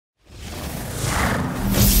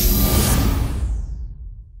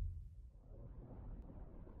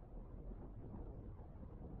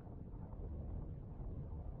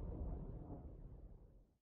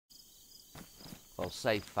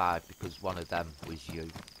say 5 because one of them was you.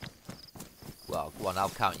 Well, go on, I'll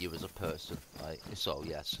count you as a person. Right, so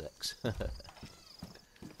yeah, 6.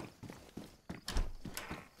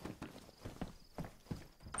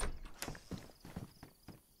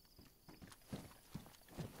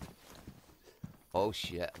 Oh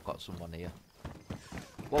shit, I've got someone here.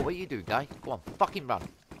 Whoa, what are you doing, guy? Go on, fucking run.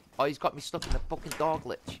 Oh, he's got me stuck in the fucking door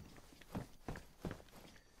glitch.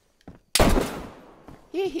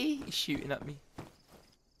 Hee hee, he's shooting at me.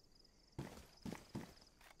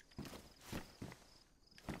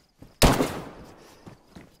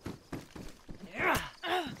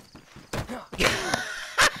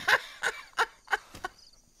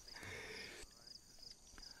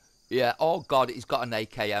 Yeah, oh god, he's got an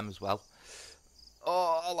AKM as well.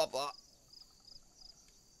 Oh, I love that.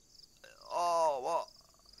 Oh, what?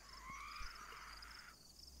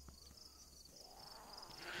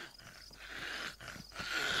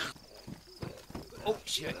 Oh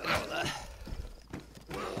shit, get out there.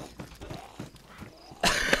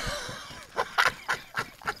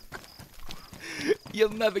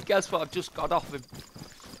 You'll never guess what I've just got off him.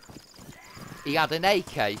 He had an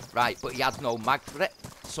AK, right, but he had no mag for it,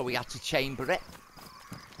 so he had to chamber it.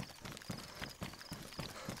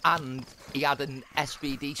 And he had an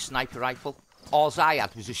SVD sniper rifle. All I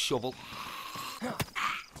had was a shovel.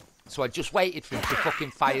 So I just waited for him to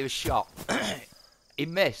fucking fire a shot. He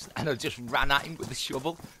missed, and I just ran at him with the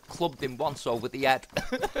shovel, clubbed him once over the head,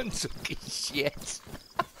 and took his shit.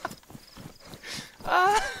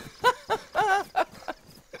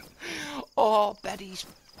 Oh, Betty's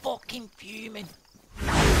fucking fuming.